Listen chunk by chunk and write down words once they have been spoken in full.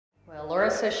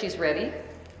says she's ready,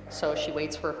 so she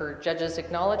waits for her judge's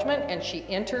acknowledgement and she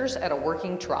enters at a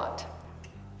working trot.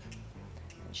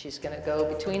 She's going to go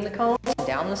between the cones and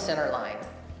down the center line.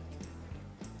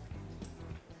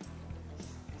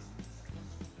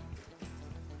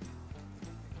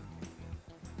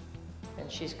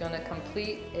 And she's going to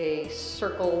complete a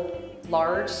circle,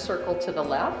 large circle to the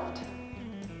left.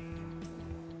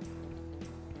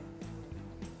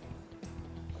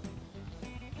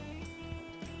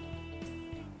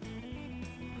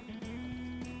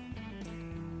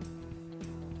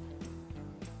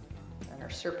 And her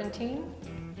serpentine,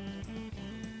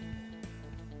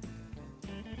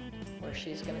 where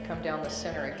she's going to come down the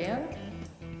center again.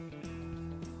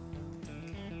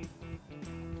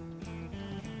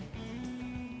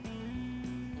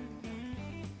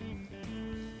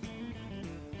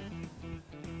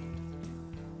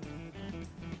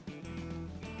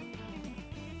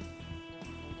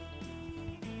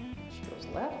 She goes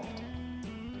left.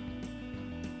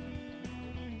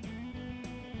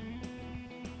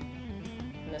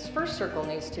 And this first circle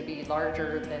needs to be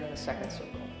larger than the second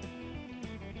circle.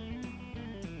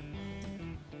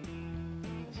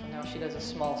 She does a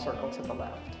small circle to the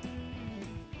left.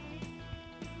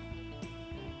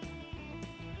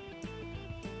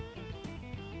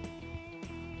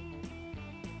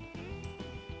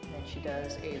 And then she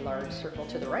does a large circle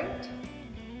to the right.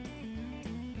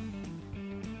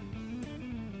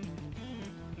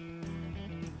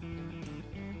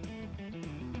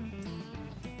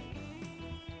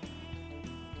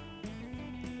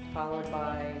 Followed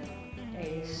by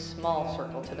a small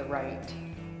circle to the right.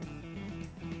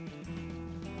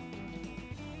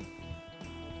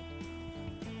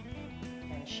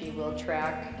 She will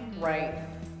track right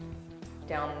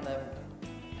down the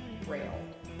rail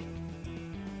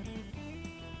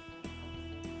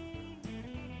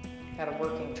at a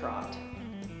working trot.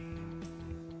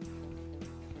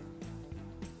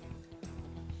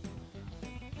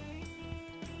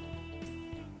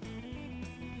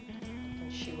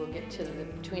 And she will get to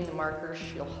between the markers.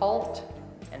 She'll halt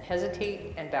and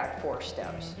hesitate and back 4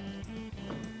 steps.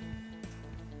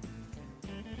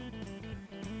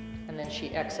 And then she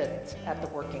exits at the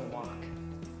working walk.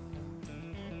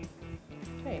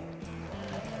 Okay.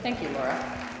 Thank you, Laura.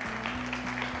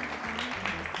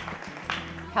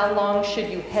 How long should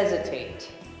you hesitate?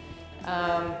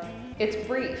 It's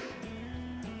brief.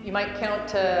 You might count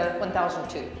to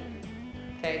 1002.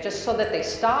 Okay, just so that they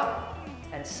stop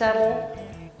and settle